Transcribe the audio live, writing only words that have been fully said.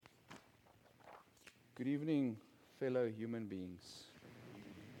Good evening, fellow human beings.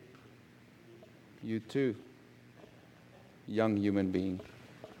 You too, young human being.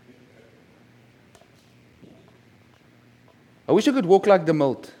 I wish I could walk like the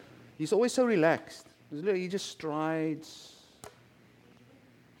Milt. He's always so relaxed. He just strides.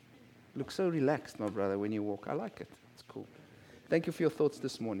 Looks so relaxed, my brother, when you walk. I like it. It's cool. Thank you for your thoughts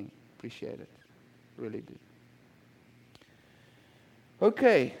this morning. Appreciate it. Really do.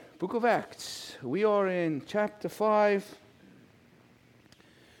 Okay, Book of Acts. We are in chapter 5.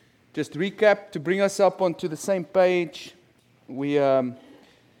 Just recap to bring us up onto the same page. We just want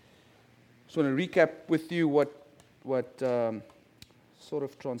to recap with you what sort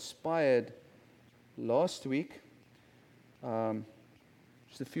of transpired last week.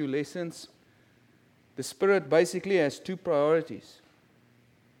 Just a few lessons. The Spirit basically has two priorities.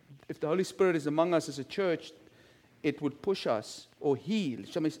 If the Holy Spirit is among us as a church, it would push us, or He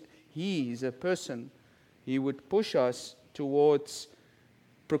is a person, He would push us towards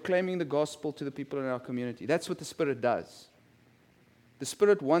proclaiming the gospel to the people in our community. That's what the Spirit does. The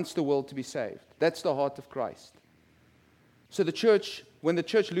Spirit wants the world to be saved. That's the heart of Christ. So the church, when the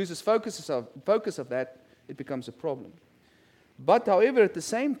church loses focus of that, it becomes a problem. But however, at the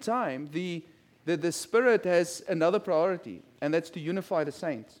same time, the Spirit has another priority, and that's to unify the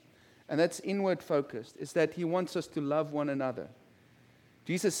saints. And that's inward focused, is that He wants us to love one another.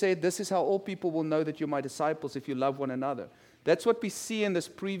 Jesus said, "This is how all people will know that you're my disciples, if you love one another." That's what we see in this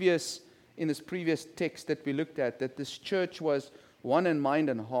previous text that we looked at, that this church was one in mind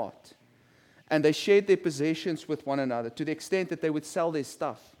and heart. And they shared their possessions with one another to the extent that they would sell their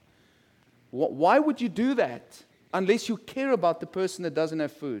stuff. Why would you do that unless you care about the person that doesn't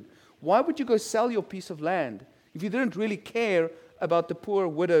have food? Why would you go sell your piece of land if you didn't really care about the poor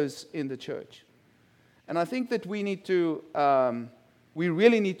widows in the church? And I think that we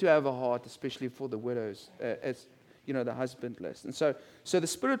really need to have a heart, especially for the widows, as you know, the husbandless. And so the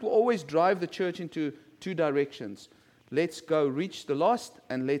Spirit will always drive the church into two directions. Let's go reach the lost,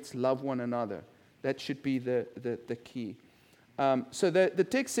 and let's love one another. That should be the key. So the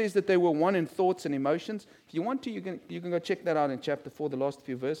text says that they were one in thoughts and emotions. If you want to, you can go check that out in chapter 4, the last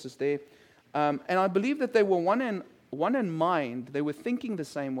few verses there. And I believe that they were one in mind. They were thinking the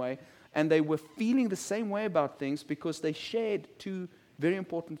same way, and they were feeling the same way about things because they shared two very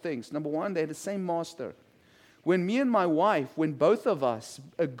important things. Number one, they had the same master. When me and my wife, when both of us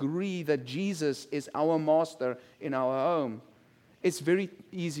agree that Jesus is our master in our home, it's very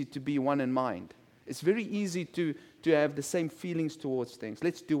easy to be one in mind. It's very easy to have the same feelings towards things.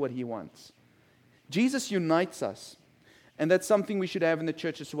 Let's do what He wants. Jesus unites us, and that's something we should have in the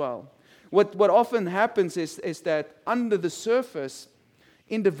church as well. What often happens is that under the surface,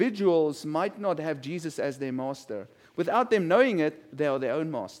 individuals might not have Jesus as their master. Without them knowing it, they are their own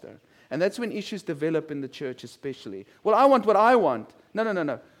master. And that's when issues develop in the church especially. Well, I want what I want.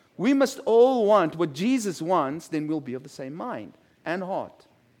 No. We must all want what Jesus wants, then we'll be of the same mind and heart.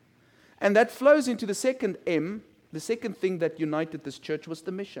 And that flows into the second M. The second thing that united this church was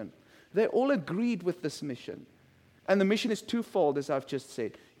the mission. They all agreed with this mission. And the mission is twofold, as I've just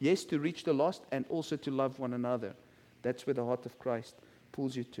said. Yes, to reach the lost, and also to love one another. That's where the heart of Christ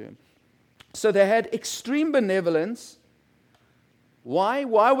pulls you to Him. So they had extreme benevolence. Why?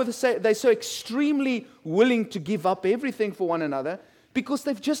 Why were they so extremely willing to give up everything for one another? Because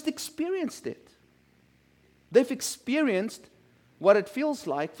they've just experienced it. They've experienced what it feels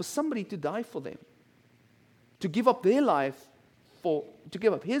like for somebody to die for them. To give up their life to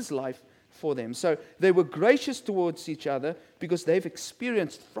give up His life for them. So they were gracious towards each other because they've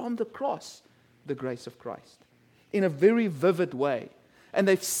experienced from the cross the grace of Christ in a very vivid way. And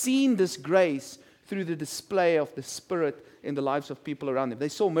they've seen this grace through the display of the Spirit in the lives of people around them. They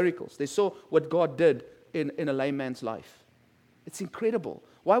saw miracles. They saw what God did in a lame man's life. It's incredible.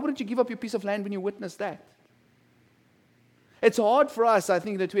 Why wouldn't you give up your piece of land when you witness that? It's hard for us, I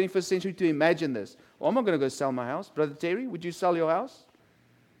think, in the 21st century to imagine this. Well, I'm not going to go sell my house. Brother Terry, would you sell your house?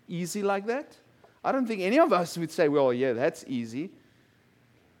 Easy like that? I don't think any of us would say, well, yeah, that's easy.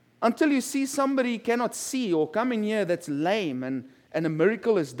 Until you see somebody cannot see or come in here that's lame and a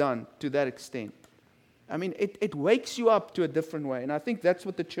miracle is done to that extent. I mean, it wakes you up to a different way. And I think that's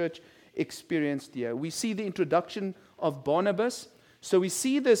what the church experienced here. We see the introduction of Barnabas. So we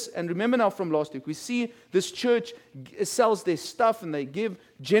see this, and remember now from last week, we see this church sells their stuff and they give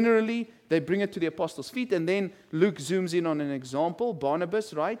generally, they bring it to the apostles' feet, and then Luke zooms in on an example,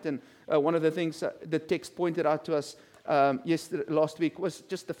 Barnabas, right? And one of the things the text pointed out to us last week was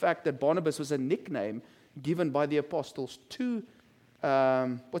just the fact that Barnabas was a nickname given by the apostles to,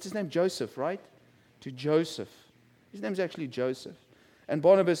 what's his name? Joseph, right? To Joseph. His name's actually Joseph. And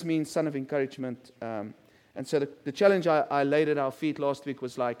Barnabas means son of encouragement. And so the challenge I laid at our feet last week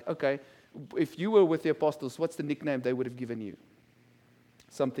was like, okay, if you were with the apostles, what's the nickname they would have given you?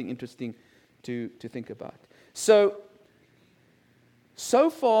 Something interesting to think about. So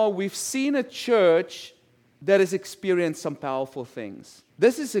far we've seen a church that has experienced some powerful things.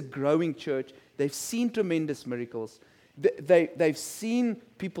 This is a growing church. They've seen tremendous miracles. They've seen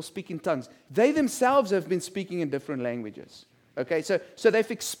people speak in tongues. They themselves have been speaking in different languages. Okay, so they've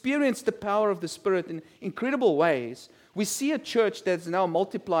experienced the power of the Spirit in incredible ways. We see a church that's now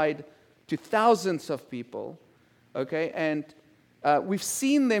multiplied to thousands of people. Okay, and we've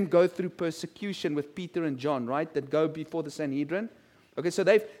seen them go through persecution with Peter and John, right? That go before the Sanhedrin. Okay, so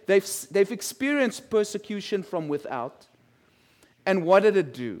they've experienced persecution from without. And what did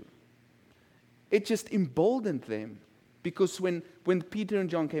it do? It just emboldened them. Because when Peter and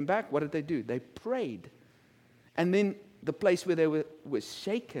John came back, what did they do? They prayed. And then the place where they were was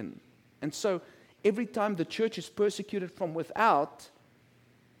shaken. And so every time the church is persecuted from without,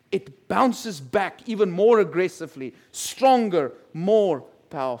 it bounces back even more aggressively, stronger, more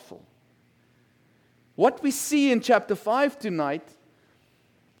powerful. What we see in chapter 5 tonight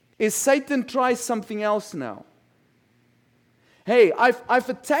is Satan tries something else now. Hey, I've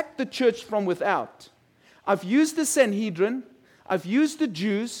attacked the church from without. I've used the Sanhedrin. I've used the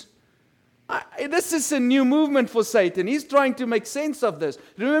Jews. This is a new movement for Satan. He's trying to make sense of this.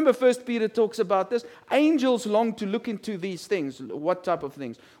 Remember, 1 Peter talks about this. Angels long to look into these things. What type of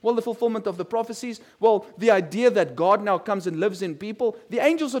things? Well, the fulfillment of the prophecies. Well, the idea that God now comes and lives in people. The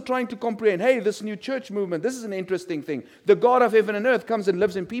angels are trying to comprehend, hey, this new church movement, this is an interesting thing. The God of heaven and earth comes and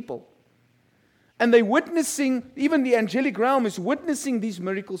lives in people. And they're witnessing, even the angelic realm is witnessing these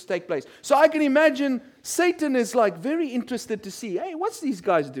miracles take place. So I can imagine Satan is like very interested to see, hey, what's these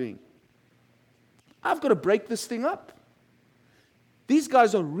guys doing? I've got to break this thing up. These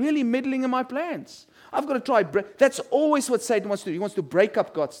guys are really meddling in my plans. I've got to try. That's always what Satan wants to do. He wants to break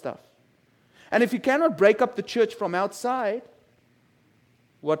up God's stuff. And if he cannot break up the church from outside,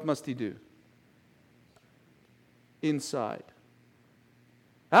 what must he do? Inside.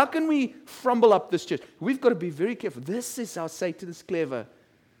 How can we frumble up this church? We've got to be very careful. This is how Satan is clever.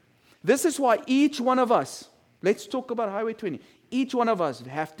 This is why each one of us, let's talk about Highway 20. Each one of us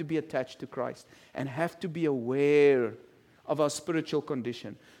have to be attached to Christ and have to be aware of our spiritual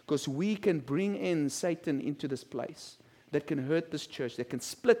condition, because we can bring in Satan into this place that can hurt this church, that can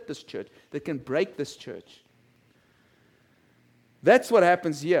split this church, that can break this church. That's what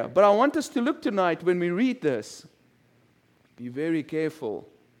happens here. But I want us to look tonight when we read this. Be very careful.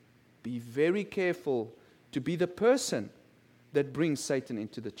 Be very careful to be the person that brings Satan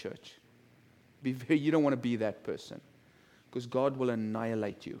into the church. You don't want to be that person. Because God will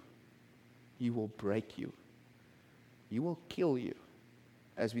annihilate you. He will break you. He will kill you,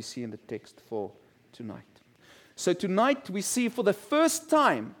 as we see in the text for tonight. So tonight we see for the first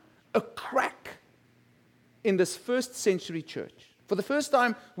time a crack in this first century church. For the first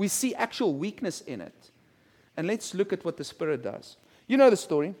time we see actual weakness in it. And let's look at what the Spirit does. You know the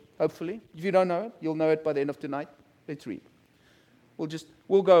story, hopefully. If you don't know it, you'll know it by the end of tonight. Let's read.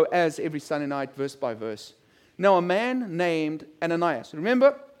 We'll go as every Sunday night, verse by verse. Now a man named Ananias.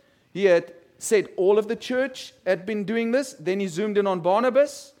 Remember, he had said all of the church had been doing this. Then he zoomed in on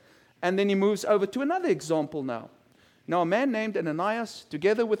Barnabas. And then he moves over to another example now. Now a man named Ananias,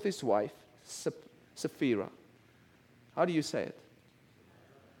 together with his wife, Sapphira. How do you say it?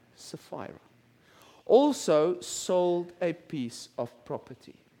 Sapphira. Also sold a piece of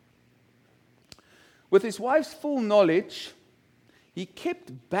property. With his wife's full knowledge, he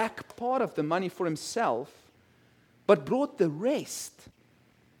kept back part of the money for himself, but brought the rest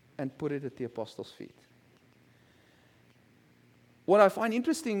and put it at the apostles' feet. What I find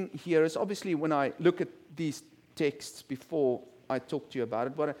interesting here is, obviously, when I look at these texts before I talk to you about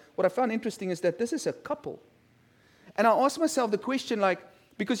it, what I found interesting is that this is a couple. And I asked myself the question,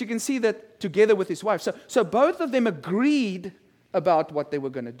 because you can see that together with his wife. So both of them agreed about what they were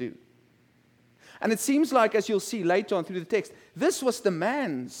going to do. And it seems like, as you'll see later on through the text, this was the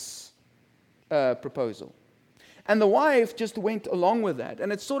man's proposal. And the wife just went along with that.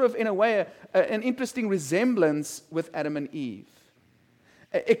 And it's sort of, in a way, an interesting resemblance with Adam and Eve.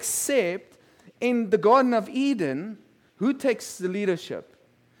 Except in the Garden of Eden, who takes the leadership?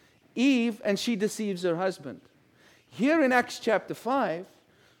 Eve, and she deceives her husband. Here in Acts chapter 5,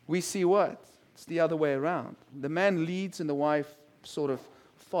 we see what? It's the other way around. The man leads and the wife sort of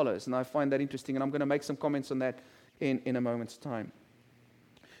follows. And I find that interesting. And I'm going to make some comments on that in a moment's time.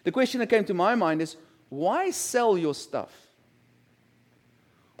 The question that came to my mind is, why sell your stuff?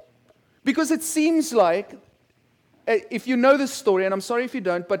 Because it seems like, if you know this story, and I'm sorry if you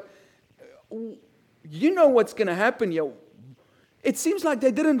don't, but you know what's going to happen here. It seems like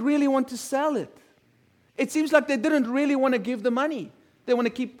they didn't really want to sell it. It seems like they didn't really want to give the money. They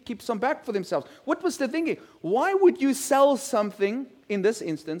want to keep some back for themselves. What was the thinking? Why would you sell something, in this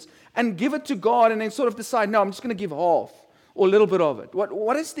instance, and give it to God and then sort of decide, no, I'm just going to give half or a little bit of it?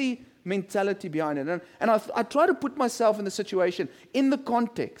 What is the mentality behind it? And I try to put myself in the situation, in the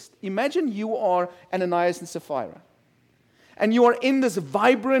context. Imagine you are Ananias and Sapphira. And you are in this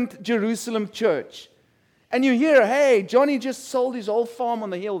vibrant Jerusalem church. And you hear, hey, Johnny just sold his whole farm on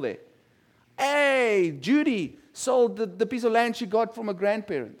the hill there. Hey, Judy sold the piece of land she got from her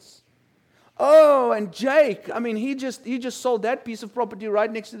grandparents. Oh, and Jake, I mean, he just sold that piece of property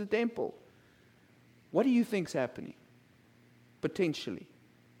right next to the temple. What do you think's happening? Potentially.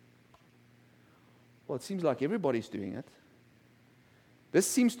 Well, it seems like everybody's doing it. This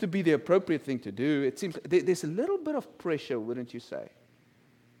seems to be the appropriate thing to do. It seems there's a little bit of pressure, wouldn't you say?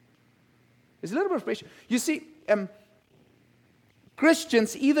 There's a little bit of pressure. You see,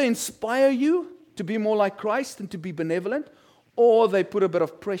 Christians either inspire you to be more like Christ and to be benevolent, or they put a bit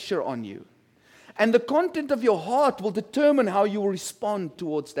of pressure on you. And the content of your heart will determine how you will respond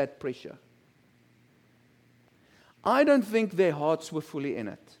towards that pressure. I don't think their hearts were fully in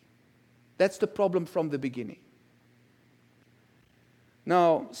it. That's the problem from the beginning.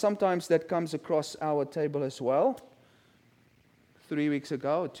 Now, sometimes that comes across our table as well. 3 weeks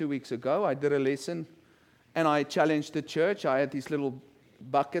ago or 2 weeks ago, I did a lesson and I challenged the church. I had these little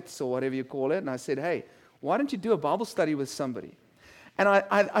buckets or whatever you call it, and I said, hey, why don't you do a Bible study with somebody? And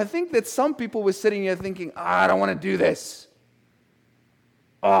I think that some people were sitting here thinking, I don't want to do this.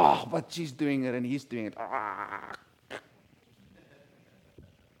 Oh, but she's doing it and he's doing it.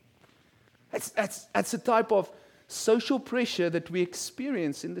 That's a type of social pressure that we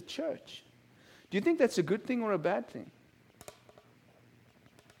experience in the church. Do you think that's a good thing or a bad thing?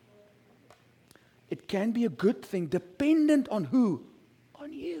 It can be a good thing, dependent on who?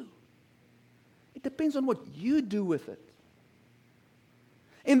 On you. It depends on what you do with it.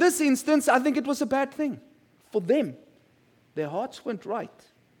 In this instance, I think it was a bad thing for them. Their hearts weren't right.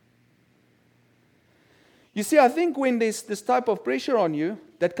 You see, I think when there's this type of pressure on you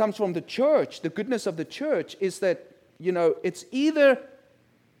that comes from the church, the goodness of the church is that, it's either,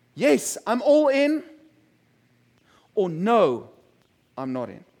 yes, I'm all in, or no, I'm not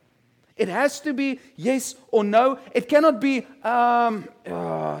in. It has to be yes or no. It cannot be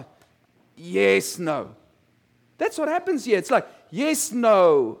yes, no. That's what happens here. It's like yes,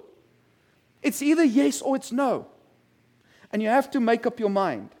 no. It's either yes or it's no. And you have to make up your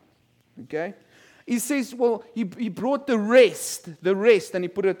mind. Okay? He says, well, he brought the rest, and he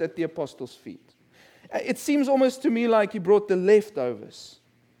put it at the apostles' feet. It seems almost to me like he brought the leftovers.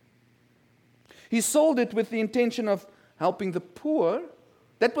 He sold it with the intention of helping the poor.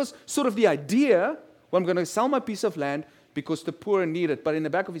 That was sort of the idea. Well, I'm going to sell my piece of land because the poor need it. But in the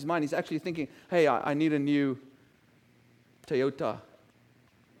back of his mind, he's actually thinking, hey, I need a new Toyota,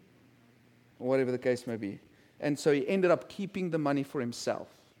 or whatever the case may be. And so he ended up keeping the money for himself.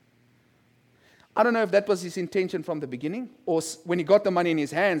 I don't know if that was his intention from the beginning, or when he got the money in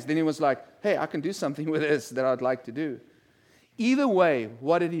his hands, then he was like, hey, I can do something with this that I'd like to do. Either way,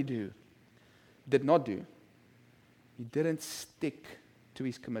 what did he do? Did not do. He didn't stick to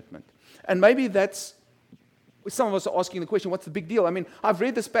his commitment. And maybe that's, some of us are asking the question, what's the big deal? I mean, I've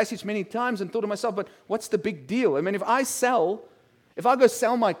read this passage many times and thought to myself, but what's the big deal? I mean, if I go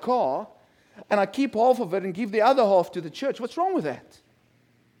sell my car, and I keep half of it and give the other half to the church, what's wrong with that?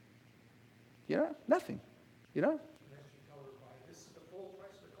 Nothing.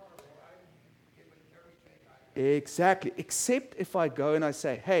 Exactly. Except if I go and I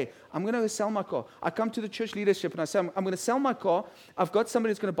say, hey, I'm going to sell my car. I come to the church leadership and I say, I'm going to sell my car. I've got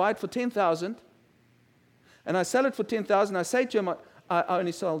somebody who's going to buy it for $10,000. And I sell it for $10,000. I say to him, I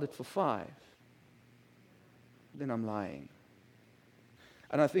only sold it for $5,000. Then I'm lying.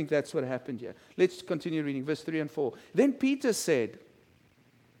 And I think that's what happened here. Let's continue reading verse 3 and 4. Then Peter said,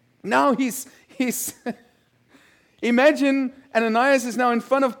 now he's imagine Ananias is now in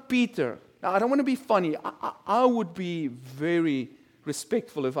front of Peter. Now, I don't want to be funny. I would be very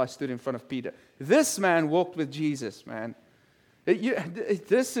respectful if I stood in front of Peter. This man walked with Jesus, man.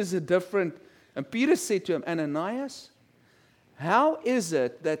 This is a different... And Peter said to him, Ananias, how is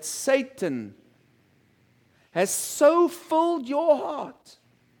it that Satan has so filled your heart?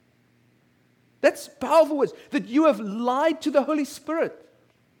 That's powerful words. That you have lied to the Holy Spirit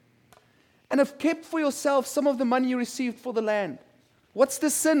and have kept for yourself some of the money you received for the land. What's the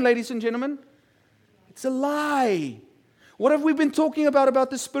sin, ladies and gentlemen? It's a lie. What have we been talking about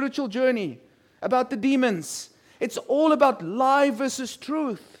the spiritual journey? About the demons? It's all about lie versus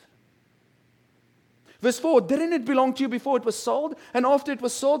truth. Verse 4, didn't it belong to you before it was sold? And after it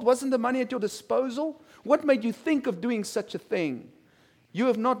was sold, wasn't the money at your disposal? What made you think of doing such a thing? You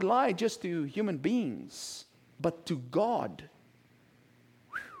have not lied just to human beings, but to God.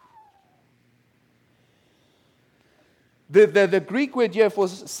 The Greek word here for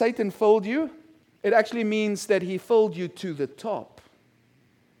Satan filled you, it actually means that he filled you to the top.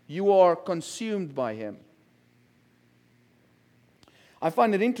 You are consumed by him. I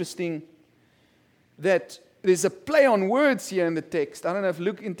find it interesting that there's a play on words here in the text. I don't know if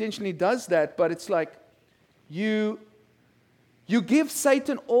Luke intentionally does that, but it's like you give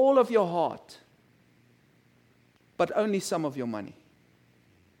Satan all of your heart, but only some of your money.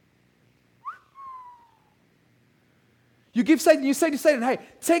 You say to Satan, hey,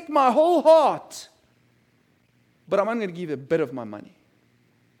 take my whole heart, but I'm only going to give you a bit of my money.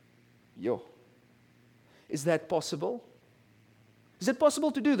 Yo. Is that possible? Is it possible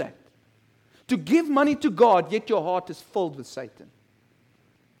to do that? To give money to God, yet your heart is filled with Satan?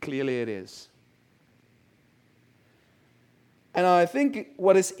 Clearly it is. And I think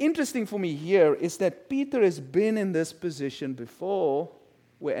what is interesting for me here is that Peter has been in this position before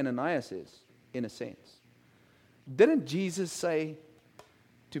where Ananias is, in a sense. Didn't Jesus say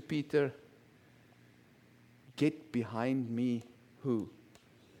to Peter, get behind me, who?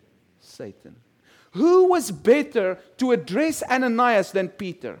 Satan. Who was better to address Ananias than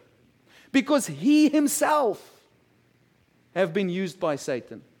Peter? Because he himself have been used by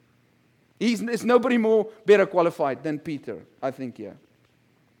Satan. There's nobody more better qualified than Peter, I think, here.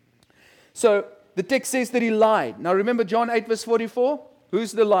 So, the text says that he lied. Now remember John 8 verse 44?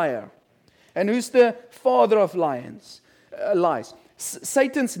 Who's the liar? And who's the father of lies?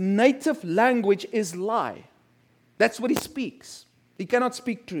 Satan's native language is lie. That's what he speaks. He cannot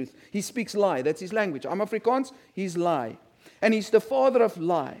speak truth. He speaks lie. That's his language. I'm Afrikaans, he's lie. And he's the father of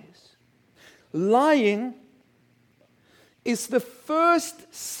lies. Lying is the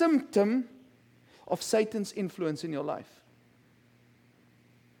first symptom of Satan's influence in your life.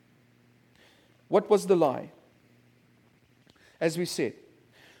 What was the lie? As we said,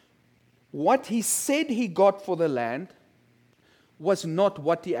 what he said he got for the land was not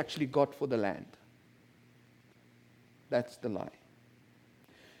what he actually got for the land. That's the lie.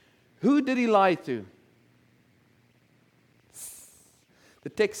 Who did he lie to? The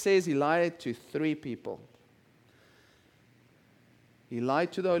text says he lied to 3 people. He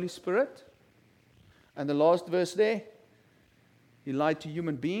lied to the Holy Spirit. And the last verse there, he lied to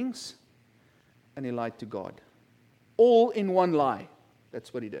human beings and he lied to God. All in one lie.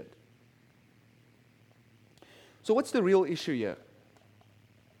 That's what he did. So what's the real issue here?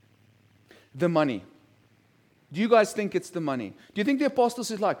 The money. Do you guys think it's the money? Do you think the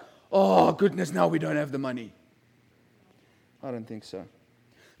apostles is like, oh goodness, now we don't have the money? I don't think so.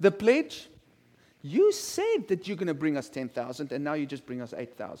 The pledge, you said that you're going to bring us 10,000 and now you just bring us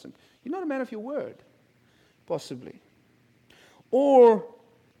 8,000. You're not a man of your word. Possibly. Or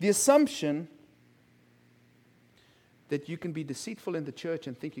the assumption that you can be deceitful in the church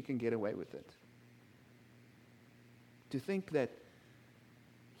and think you can get away with it. To think that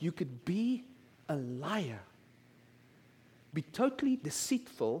you could be a liar, be totally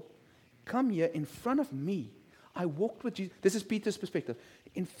deceitful, come here in front of me. I walked with Jesus. This is Peter's perspective.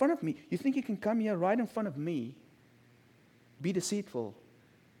 In front of me. You think you can come here right in front of me, be deceitful,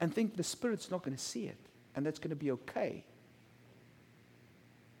 and think the Spirit's not going to see it, and that's going to be okay.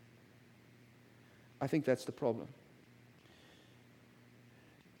 I think that's the problem.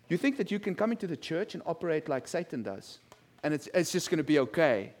 You think that you can come into the church and operate like Satan does, and it's just going to be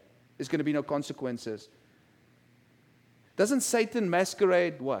okay. There's going to be no consequences. Doesn't Satan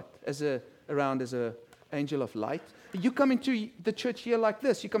masquerade what? Around as an angel of light? You come into the church here like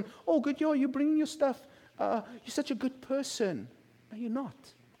this. You come, oh, good, you're bringing your stuff. You're such a good person. No, you're not.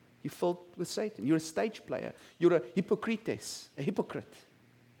 You're filled with Satan. You're a stage player. You're a hypocrites, a hypocrite.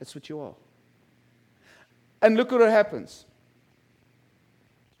 That's what you are. And look what happens.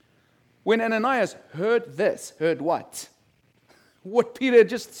 When Ananias heard this, heard what? What Peter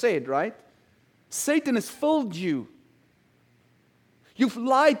just said, right? Satan has filled you. You've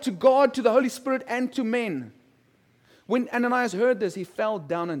lied to God, to the Holy Spirit, and to men. When Ananias heard this, he fell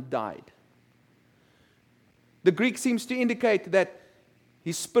down and died. The Greek seems to indicate that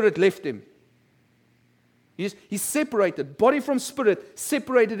his spirit left him. He's separated. Body from spirit,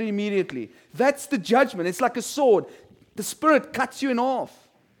 separated immediately. That's the judgment. It's like a sword. The Spirit cuts you in half.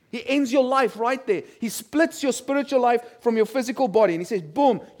 He ends your life right there. He splits your spiritual life from your physical body. And he says,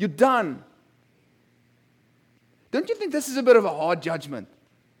 boom, you're done. Don't you think this is a bit of a hard judgment?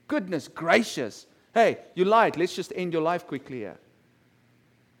 Goodness gracious. Hey, you lied. Let's just end your life quickly here.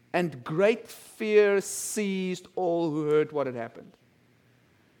 And great fear seized all who heard what had happened.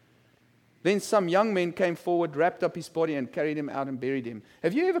 Then some young men came forward, wrapped up his body, and carried him out and buried him.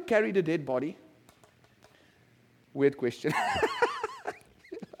 Have you ever carried a dead body? Weird question.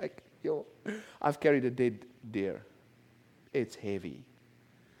 I've carried a dead deer. It's heavy.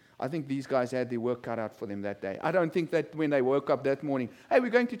 I think these guys had their work cut out for them that day. I don't think that when they woke up that morning, hey, we're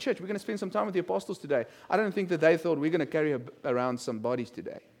going to church, we're going to spend some time with the apostles today. I don't think that they thought we're going to carry around some bodies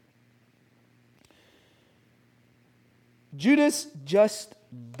today. Judas just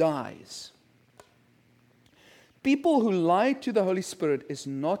dies. People who lie to the Holy Spirit is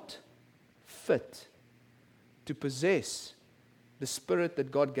not fit to possess the Spirit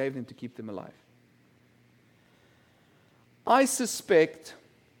that God gave them to keep them alive. I suspect,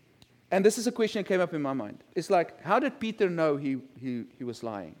 and this is a question that came up in my mind, it's like, how did Peter know he was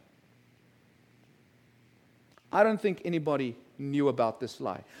lying? I don't think anybody knew about this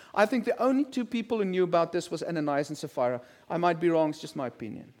lie. I think the only two people who knew about this was Ananias and Sapphira. I might be wrong, it's just my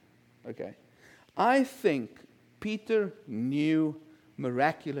opinion. Okay. I think Peter knew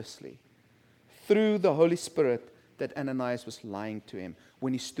miraculously through the Holy Spirit that Ananias was lying to him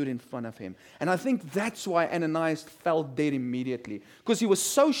when he stood in front of him. And I think that's why Ananias fell dead immediately, because he was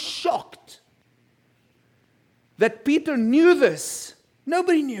so shocked that Peter knew this.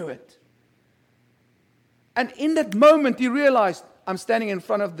 Nobody knew it. And in that moment, he realized, I'm standing in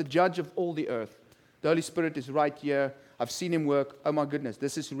front of the judge of all the earth. The Holy Spirit is right here. I've seen him work. Oh my goodness,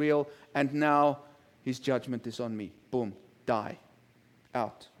 this is real. And now his judgment is on me. Boom, die.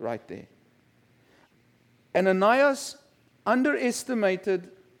 Out, right there. Ananias underestimated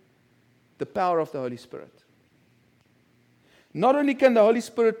the power of the Holy Spirit. Not only can the Holy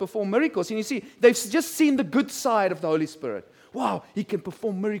Spirit perform miracles, and you see, they've just seen the good side of the Holy Spirit. Wow, he can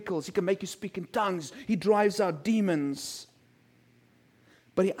perform miracles. He can make you speak in tongues. He drives out demons.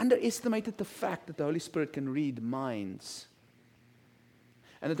 But he underestimated the fact that the Holy Spirit can read minds.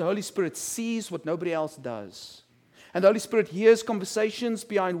 And that the Holy Spirit sees what nobody else does. And the Holy Spirit hears conversations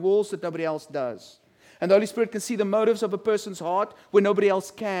behind walls that nobody else does. And the Holy Spirit can see the motives of a person's heart where nobody else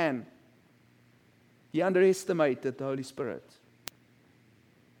can. He underestimated the Holy Spirit.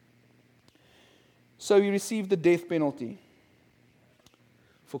 So he received the death penalty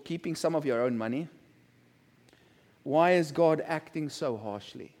for keeping some of your own money. Why is God acting so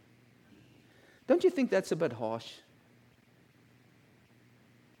harshly? Don't you think that's a bit harsh?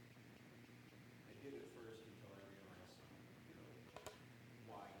 I did it first until I realized,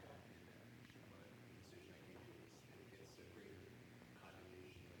 why God did that. But the decision I came to is that it's a greater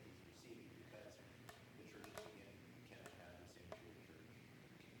condemnation that he's receiving because the church is beginning. You cannot have the same church.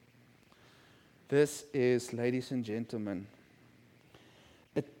 This is, ladies and gentlemen,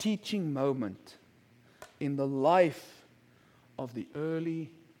 a teaching moment in the life of the early,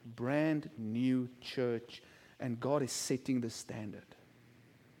 brand new church, and God is setting the standard.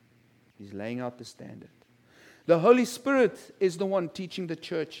 He's laying out the standard. The Holy Spirit is the one teaching the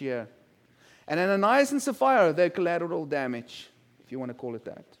church here. And Ananias and Sapphira, they're collateral damage, if you want to call it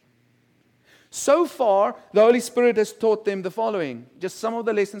that. So far, the Holy Spirit has taught them the following. Just some of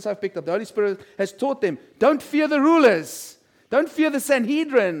the lessons I've picked up. The Holy Spirit has taught them, don't fear the rulers. Don't fear the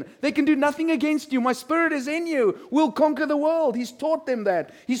Sanhedrin. They can do nothing against you. My Spirit is in you. We'll conquer the world. He's taught them that.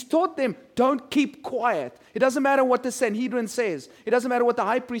 He's taught them, don't keep quiet. It doesn't matter what the Sanhedrin says. It doesn't matter what the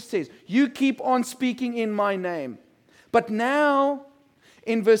high priest says. You keep on speaking in my name. But now,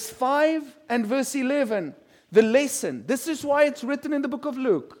 in verse 5 and verse 11, the lesson. This is why it's written in the book of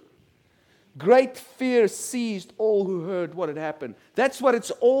Luke. Great fear seized all who heard what had happened. That's what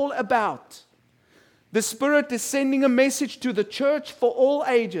it's all about. The Spirit is sending a message to the church for all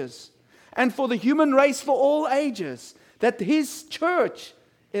ages and for the human race for all ages that His church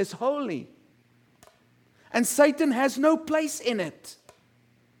is holy. And Satan has no place in it.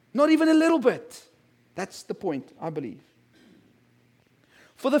 Not even a little bit. That's the point, I believe.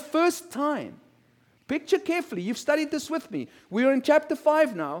 For the first time, picture carefully, you've studied this with me. We are in chapter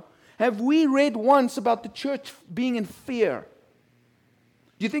 5 now. Have we read once about the church being in fear?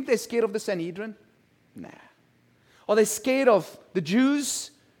 Do you think they're scared of the Sanhedrin? Nah. Are they scared of the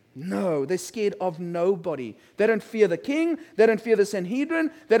Jews? No, they're scared of nobody. They don't fear the king. They don't fear the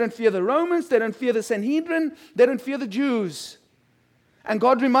Sanhedrin. They don't fear the Romans. They don't fear the Sanhedrin. They don't fear the Jews. And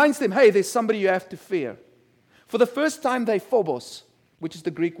God reminds them, hey, there's somebody you have to fear. For the first time, they phobos, which is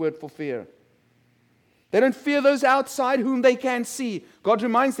the Greek word for fear. They don't fear those outside whom they can see. God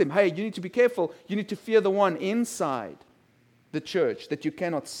reminds them, hey, you need to be careful. You need to fear the one inside the church that you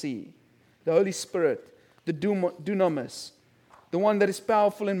cannot see. The Holy Spirit, the dunamis, the one that is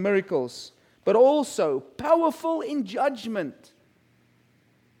powerful in miracles, but also powerful in judgment,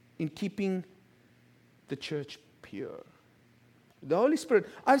 in keeping the church pure. The Holy Spirit,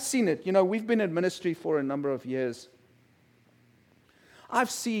 I've seen it. We've been in ministry for a number of years. I've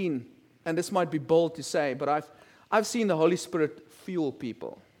seen, and this might be bold to say, but I've seen the Holy Spirit fuel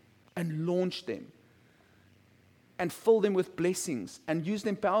people and launch them and fill them with blessings and use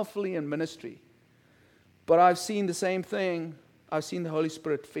them powerfully in ministry. But I've seen the same thing. I've seen the Holy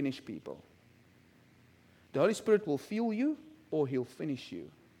Spirit finish people. The Holy Spirit will fuel you or He'll finish you.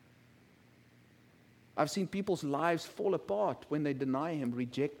 I've seen people's lives fall apart when they deny Him,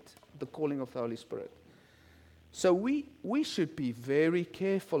 reject the calling of the Holy Spirit. So we should be very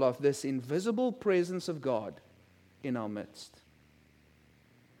careful of this invisible presence of God in our midst.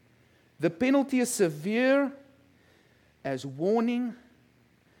 The penalty is severe as warning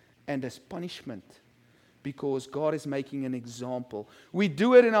and as punishment because God is making an example. We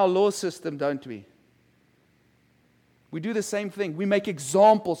do it in our law system, don't we? We do the same thing. We make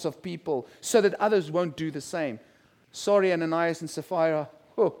examples of people so that others won't do the same. Sorry, Ananias and Sapphira.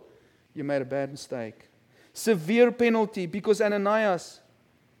 Oh, you made a bad mistake. Severe penalty because Ananias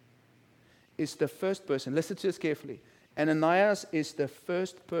is the first person. Listen to this carefully. Ananias is the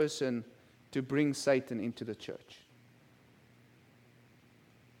first person to bring Satan into the church.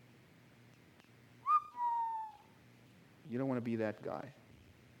 You don't want to be that guy.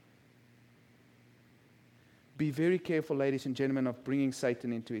 Be very careful, ladies and gentlemen, of bringing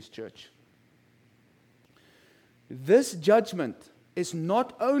Satan into his church. This judgment is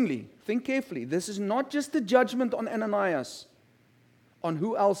not only, think carefully, this is not just the judgment on Ananias. On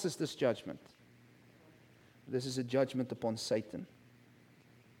who else is this judgment? This is a judgment upon Satan.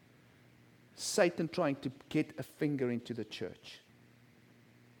 Satan trying to get a finger into the church.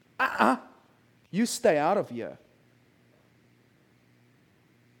 You stay out of here.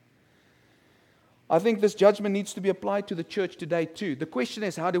 I think this judgment needs to be applied to the church today too. The question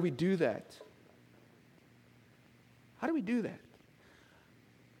is, how do we do that? How do we do that?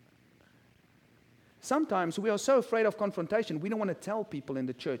 Sometimes we are so afraid of confrontation, we don't want to tell people in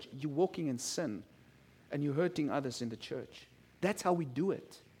the church, you're walking in sin and you're hurting others in the church. That's how we do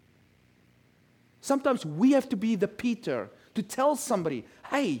it. Sometimes we have to be the Peter to tell somebody,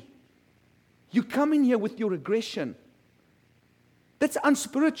 hey, you come in here with your aggression. That's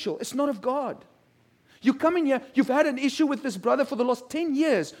unspiritual. It's not of God. You come in here, you've had an issue with this brother for the last 10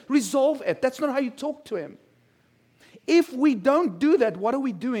 years. Resolve it. That's not how you talk to him. If we don't do that, what are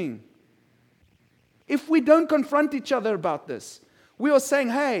we doing? If we don't confront each other about this, we are saying,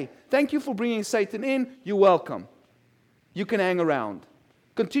 hey, thank you for bringing Satan in. You're welcome. You can hang around.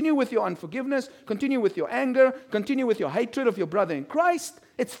 Continue with your unforgiveness. Continue with your anger. Continue with your hatred of your brother in Christ.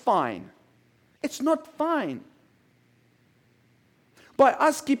 It's fine. It's not fine. By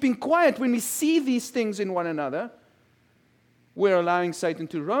us keeping quiet when we see these things in one another, we're allowing Satan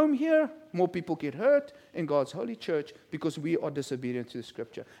to roam here. More people get hurt in God's holy church because we are disobedient to the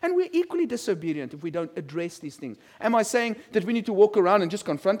Scripture. And we're equally disobedient if we don't address these things. Am I saying that we need to walk around and just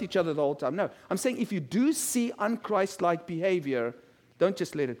confront each other the whole time? No. I'm saying if you do see un-Christ-like behavior, don't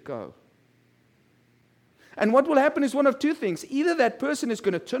just let it go. And what will happen is one of two things. Either that person is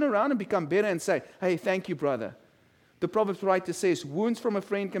going to turn around and become better and say, hey, thank you, brother. The Proverbs writer says, wounds from a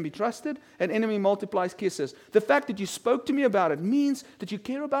friend can be trusted, an enemy multiplies kisses. The fact that you spoke to me about it means that you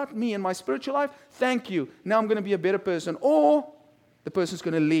care about me and my spiritual life. Thank you. Now I'm going to be a better person. Or the person's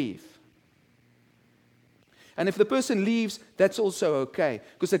going to leave. And if the person leaves, that's also okay,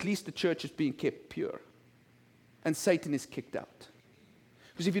 because at least the church is being kept pure. And Satan is kicked out.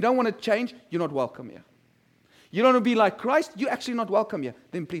 Because if you don't want to change, you're not welcome here. You don't want to be like Christ, you're actually not welcome here.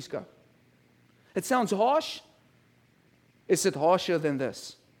 Then please go. It sounds harsh. Is it harsher than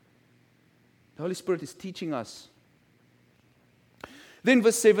this? The Holy Spirit is teaching us. Then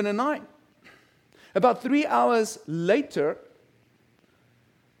verse 7 and 9. About 3 hours later,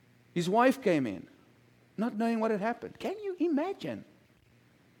 his wife came in, not knowing what had happened. Can you imagine?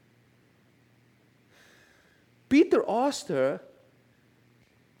 Peter asked her,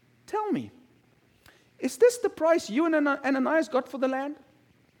 tell me, is this the price you and Ananias got for the land?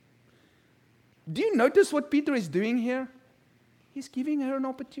 Do you notice what Peter is doing here? He's giving her an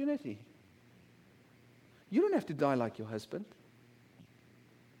opportunity. You don't have to die like your husband.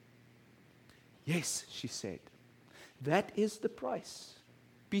 Yes, she said. That is the price.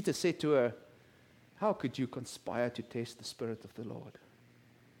 Peter said to her, how could you conspire to test the Spirit of the Lord?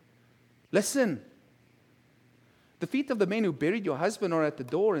 Listen. The feet of the men who buried your husband are at the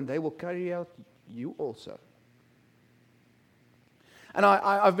door, and they will carry out you also. And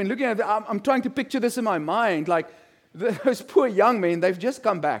I've been looking at it. I'm trying to picture this in my mind. Like, Those poor young men, they've just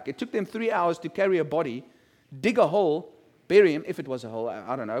come back. It took them 3 hours to carry a body, dig a hole, bury him, if it was a hole,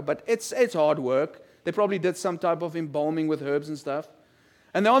 I don't know. But it's hard work. They probably did some type of embalming with herbs and stuff.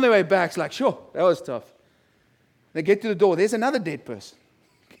 And they're on their way back. It's like, sure, that was tough. They get to the door. There's another dead person.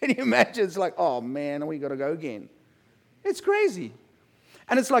 Can you imagine? It's like, oh, man, we got to go again. It's crazy.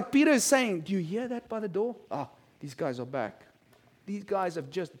 And it's like Peter is saying, do you hear that by the door? Ah, these guys are back. These guys have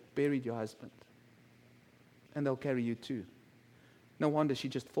just buried your husband. And they'll carry you too. No wonder she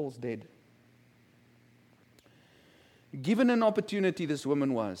just falls dead. Given an opportunity, this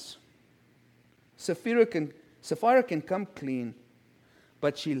woman was. Sapphira can come clean,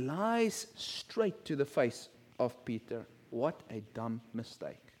 but she lies straight to the face of Peter. What a dumb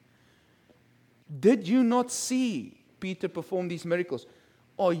mistake. Did you not see Peter perform these miracles?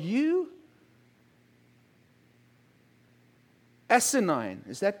 Are you asinine?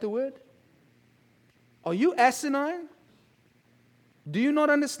 Is that the word? Are you asinine? Do you not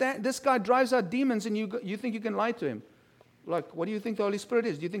understand? This guy drives out demons and you think you can lie to him. Like, what do you think the Holy Spirit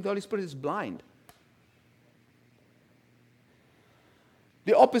is? Do you think the Holy Spirit is blind?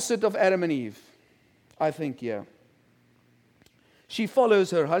 The opposite of Adam and Eve, I think, yeah. She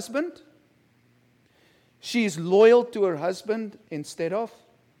follows her husband. She is loyal to her husband instead of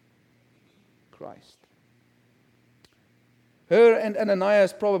Christ. Her and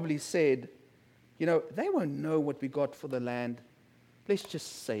Ananias probably said, they won't know what we got for the land. Let's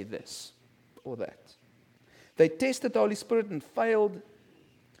just say this or that. They tested the Holy Spirit and failed.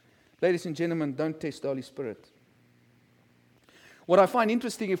 Ladies and gentlemen, don't test the Holy Spirit. What I find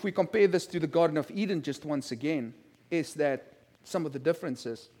interesting, if we compare this to the Garden of Eden just once again, is that some of the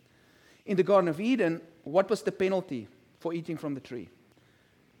differences. In the Garden of Eden, what was the penalty for eating from the tree?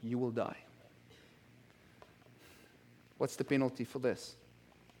 You will die. What's the penalty for this?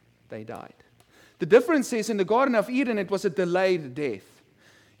 They died. The difference is in the Garden of Eden, it was a delayed death.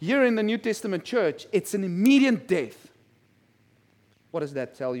 Here in the New Testament church, it's an immediate death. What does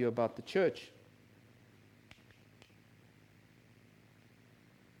that tell you about the church?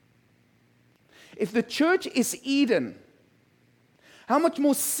 If the church is Eden, how much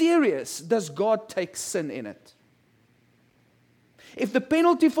more serious does God take sin in it? If the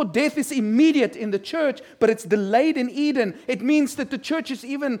penalty for death is immediate in the church, but it's delayed in Eden, it means that the church is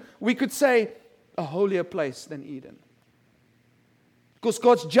even, we could say, a holier place than Eden. Because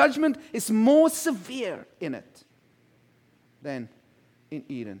God's judgment is more severe in it than in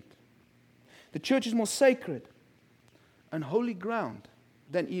Eden. The church is more sacred and holy ground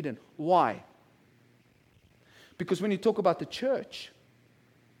than Eden. Why? Because when you talk about the church,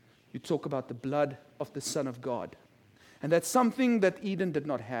 you talk about the blood of the Son of God. And that's something that Eden did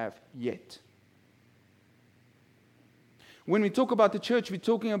not have yet. When we talk about the church, we're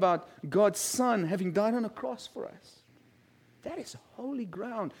talking about God's Son having died on a cross for us. That is holy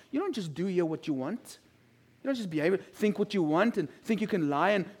ground. You don't just do here what you want. You don't just behave, think what you want and think you can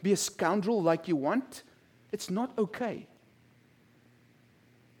lie and be a scoundrel like you want. It's not okay.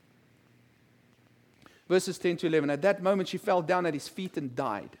 Verses 10 to 11. At that moment she fell down at his feet and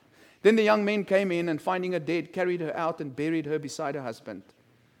died. Then the young men came in and finding her dead, carried her out and buried her beside her husband.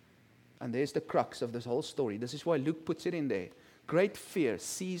 And there's the crux of this whole story. This is why Luke puts it in there. Great fear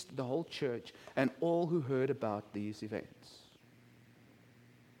seized the whole church and all who heard about these events.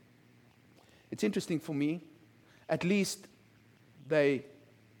 It's interesting for me. At least they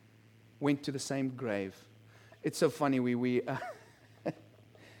went to the same grave. It's so funny.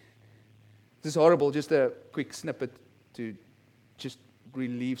 This is horrible. Just a quick snippet to just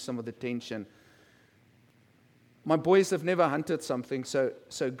relieve some of the tension. My boys have never hunted something, so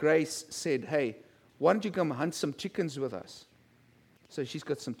Grace said, hey, why don't you come hunt some chickens with us? So she's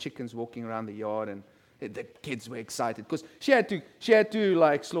got some chickens walking around the yard, and the kids were excited because she had to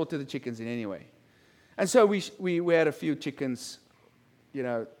like slaughter the chickens in any way. And so we had a few chickens,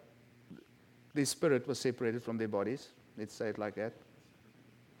 their spirit was separated from their bodies. Let's say it like that.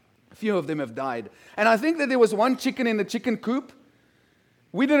 A few of them have died. And I think that there was one chicken in the chicken coop.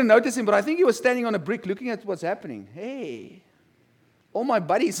 We didn't notice him, but I think he was standing on a brick looking at what's happening. Hey, all my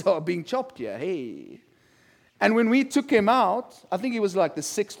buddies are being chopped here. Hey. And when we took him out, I think he was like the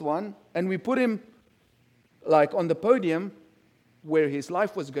sixth one, and we put him like on the podium where his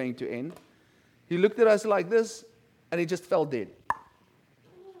life was going to end. He looked at us like this, and he just fell dead.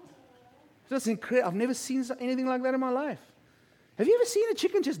 That's incredible. I've never seen anything like that in my life. Have you ever seen a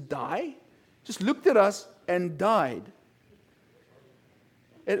chicken just die? Just looked at us and died.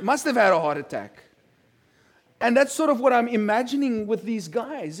 It must have had a heart attack. And that's sort of what I'm imagining with these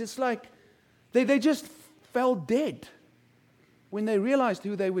guys. It's like they just fell dead when they realized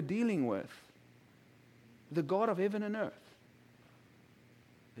who they were dealing with. the God of heaven and earth.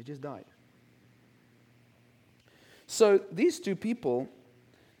 They just died. So these two people,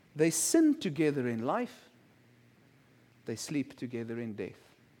 they sin together in life. They sleep together in death.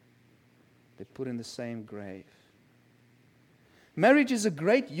 They're put in the same grave. Marriage is a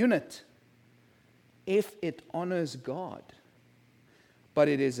great unit if it honors God. But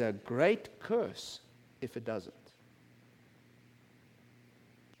it is a great curse if it doesn't.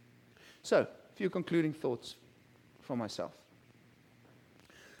 So, a few concluding thoughts from myself.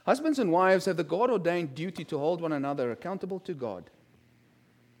 Husbands and wives have the God-ordained duty to hold one another accountable to God.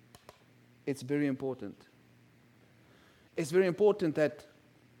 It's very important. It's very important that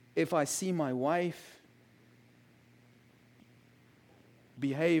if I see my wife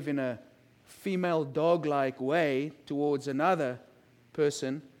behave in a female dog-like way towards another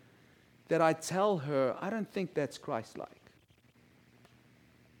person, that I tell her, I don't think that's Christ-like.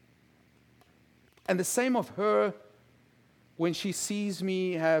 And the same of her when she sees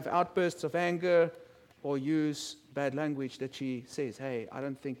me have outbursts of anger or use bad language, that she says, hey, I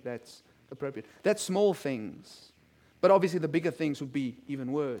don't think that's appropriate. That's small things. But obviously the bigger things would be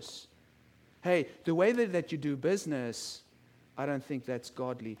even worse. Hey, the way that you do business, I don't think that's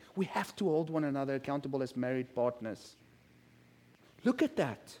godly. We have to hold one another accountable as married partners. Look at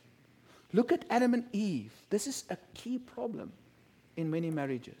that. Look at Adam and Eve. This is a key problem in many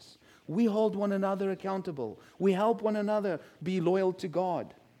marriages. We hold one another accountable. We help one another be loyal to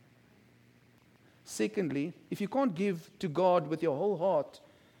God. Secondly, if you can't give to God with your whole heart,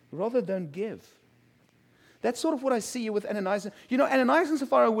 rather don't give. That's sort of what I see with Ananias. Ananias and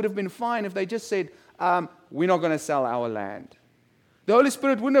Sapphira would have been fine if they just said, we're not going to sell our land. The Holy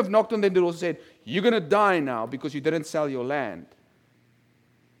Spirit wouldn't have knocked on their door and said, you're going to die now because you didn't sell your land.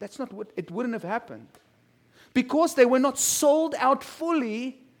 That's not what, it wouldn't have happened. Because they were not sold out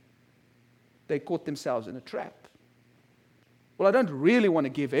fully, they caught themselves in a trap. Well, I don't really want to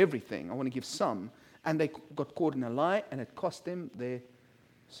give everything. I want to give some. And they got caught in a lie, and it cost them their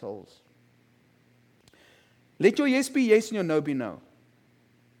souls. Let your yes be yes and your no be no.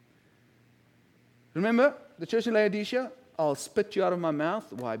 Remember, the church in Laodicea, I'll spit you out of my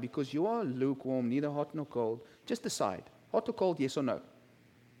mouth. Why? Because you are lukewarm, neither hot nor cold. Just decide. Hot or cold, yes or no.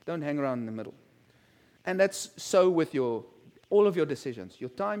 Don't hang around in the middle. And that's so with all of your decisions.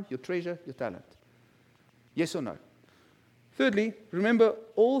 Your time, your treasure, your talent. Yes or no. Thirdly, remember,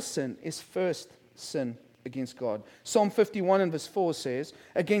 all sin is first sin against God. Psalm 51 and verse 4 says,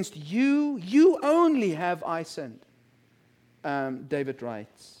 against you only have I sinned. David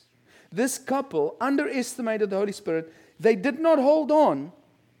writes. This couple underestimated the Holy Spirit. They did not hold on.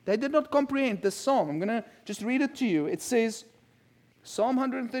 They did not comprehend this psalm. I'm going to just read it to you. It says, Psalm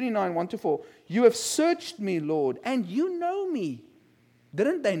 139, 1-4. You have searched me, Lord, and you know me.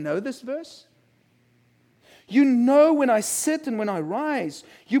 Didn't they know this verse? You know when I sit and when I rise.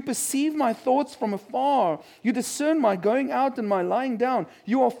 You perceive my thoughts from afar. You discern my going out and my lying down.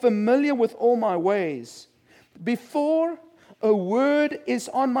 You are familiar with all my ways. Before a word is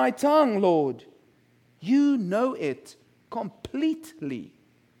on my tongue, Lord, you know it completely.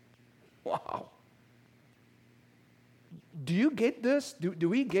 Wow. Do you get this? Do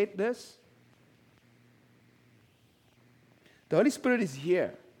we get this? The Holy Spirit is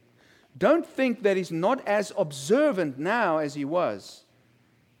here. Don't think that He's not as observant now as He was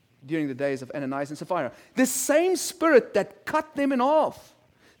during the days of Ananias and Sapphira. The same Spirit that cut them in half,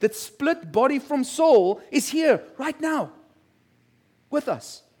 that split body from soul, is here right now with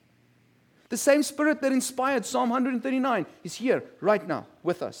us. The same Spirit that inspired Psalm 139 is here right now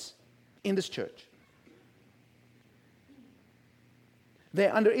with us in this church. They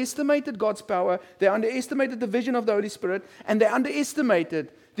underestimated God's power, they underestimated the vision of the Holy Spirit, and they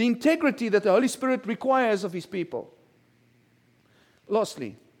underestimated the integrity that the Holy Spirit requires of His people.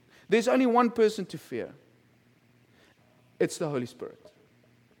 Lastly, there's only one person to fear. It's the Holy Spirit.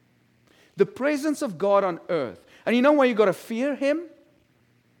 The presence of God on earth. And you know why you got to fear Him?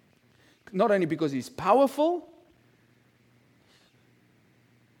 Not only because He's powerful,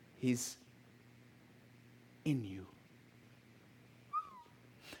 He's in you.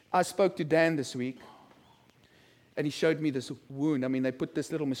 I spoke to Dan this week, and he showed me this wound. I mean, they put this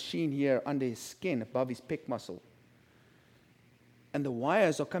little machine here under his skin, above his pec muscle. And the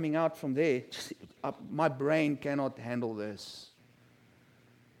wires are coming out from there. My brain cannot handle this.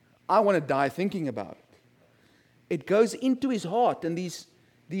 I want to die thinking about it. It goes into his heart, and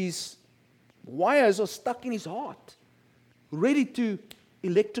these wires are stuck in his heart, ready to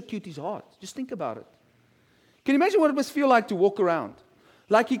electrocute his heart. Just think about it. Can you imagine what it must feel like to walk around?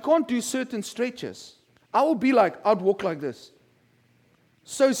 Like he can't do certain stretches. I will be like, I'd walk like this.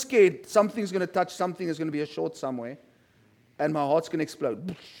 So scared something's going to touch something, there's going to be a short somewhere, and my heart's going to explode.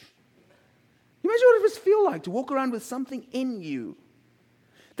 You imagine what it must feel like to walk around with something in you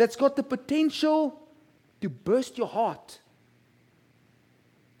that's got the potential to burst your heart.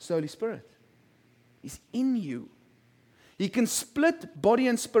 It's the Holy Spirit. He's in you. He can split body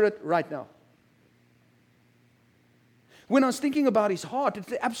and spirit right now. When I was thinking about his heart,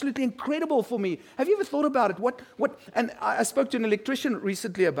 it's absolutely incredible for me. Have you ever thought about it? And I spoke to an electrician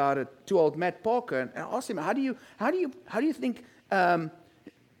recently about it, to old Matt Parker, and I asked him, how do you think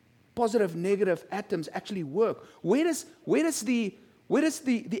positive, negative atoms actually work? Where does the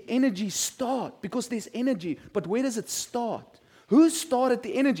energy start? Because there's energy, but where does it start? Who started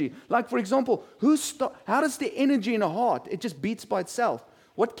the energy? Like, for example, how does the energy in a heart? It just beats by itself.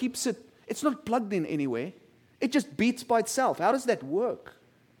 What keeps it? It's not plugged in anywhere. It just beats by itself. How does that work?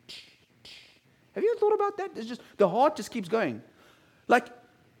 Have you ever thought about that? It's just the heart just keeps going. Like,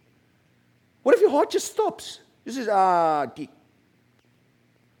 what if your heart just stops? It says, tick.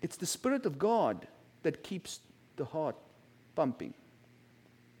 It's the Spirit of God that keeps the heart pumping.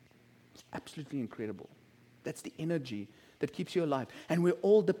 It's absolutely incredible. That's the energy that keeps you alive. And we're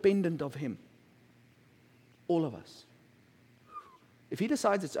all dependent of Him. All of us. If He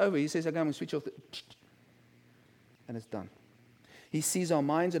decides it's over, He says, okay, I'm going to switch off the... And it's done. He sees our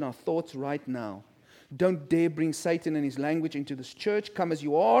minds and our thoughts right now. Don't dare bring Satan and his language into this church. Come as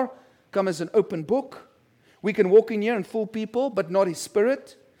you are. Come as an open book. We can walk in here and fool people, but not His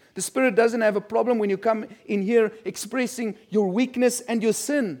Spirit. The Spirit doesn't have a problem when you come in here expressing your weakness and your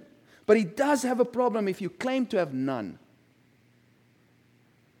sin. But He does have a problem if you claim to have none.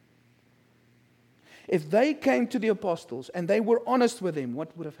 If they came to the apostles and they were honest with them,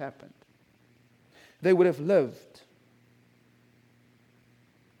 what would have happened? They would have lived.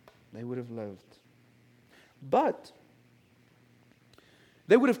 They would have lived. But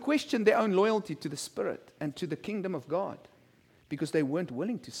they would have questioned their own loyalty to the Spirit and to the kingdom of God because they weren't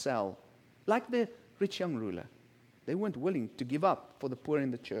willing to sell. Like the rich young ruler. They weren't willing to give up for the poor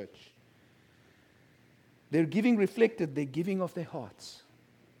in the church. Their giving reflected their giving of their hearts.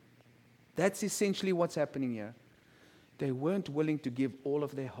 That's essentially what's happening here. They weren't willing to give all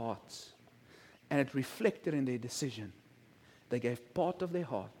of their hearts. And it reflected in their decision. They gave part of their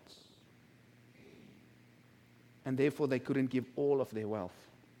hearts. And therefore they couldn't give all of their wealth.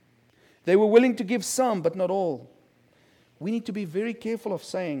 They were willing to give some, but not all. We need to be very careful of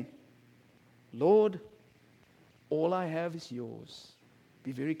saying, Lord, all I have is yours.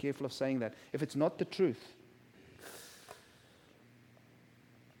 Be very careful of saying that. If it's not the truth,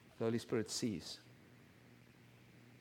 the Holy Spirit sees.